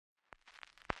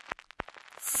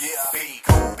Be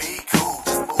cool,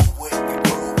 just move with the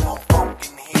groove. No funk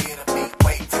in here, the beat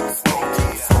way too slow.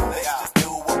 Let's just do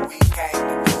what we came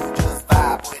to do, just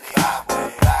vibe with it, vibe with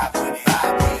it, vibe with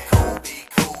it. Be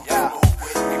cool, just move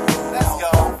with the groove. Let's go.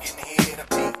 No funk in here, the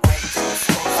beat way too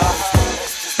slow.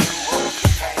 Let's just do what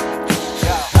we came to do,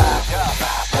 just vibe with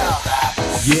it, vibe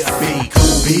with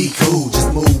it. Be cool, just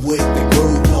move with the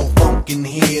groove. No funk in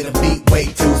here, the beat way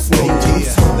too slow.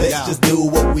 Let's just do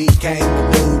what we came to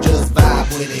do, just vibe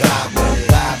with it, vibe with it,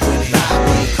 vibe with it.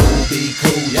 Be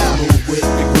cool, just move with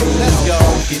the groove. Let's go. No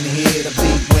funk in here, the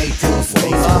beat way too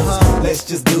slow. Let's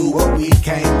just do what we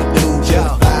came to do,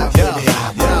 just vibe with it,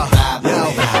 vibe with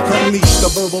it. Unleash the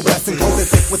verbal blessing, hold it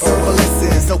thick with verbal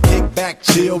lessons. So kick back,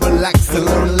 chill, relax, and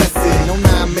learn a lesson. No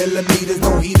 9mm,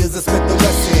 no heaters, a Smith &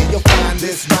 Wesson. You'll find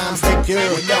this rhyme secure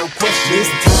with no question. This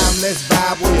time, let's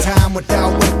vibe one time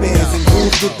without weapons and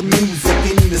groove with the music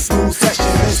in the school session.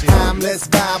 This time, let's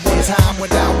vibe one time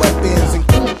without weapons and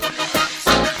groove.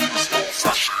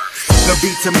 The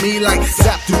beat to me like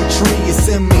zap through a tree. It's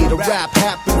in me, the rap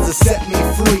happens to set me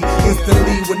free.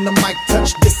 Instantly when the mic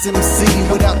touch this MC.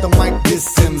 Without the mic this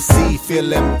MC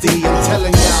feel empty. I'm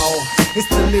telling y'all, it's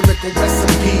the lyrical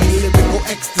recipe, lyrical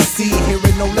ecstasy.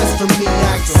 Hearing no less from me,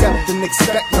 I accept and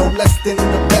expect no less than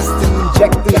the best. And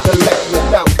inject intellect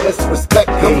without disrespect.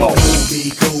 Come on.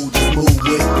 Be cool, just move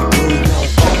with the groove. No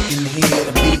funk in here,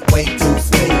 the beat way too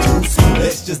slow.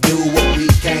 Let's just do what we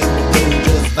came to do,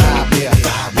 just vibe, yeah,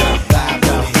 vibe, yeah.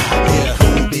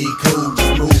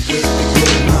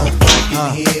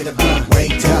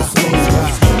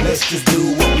 Let's just do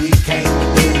what we came to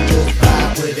do, just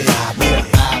vibe with it, vibe with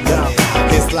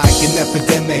it. It's like an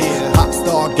epidemic, pop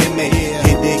star gimmick.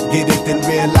 Hit it, get it, then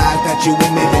realize that you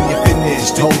in it and you're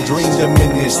finished. Whole dream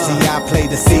diminished. See,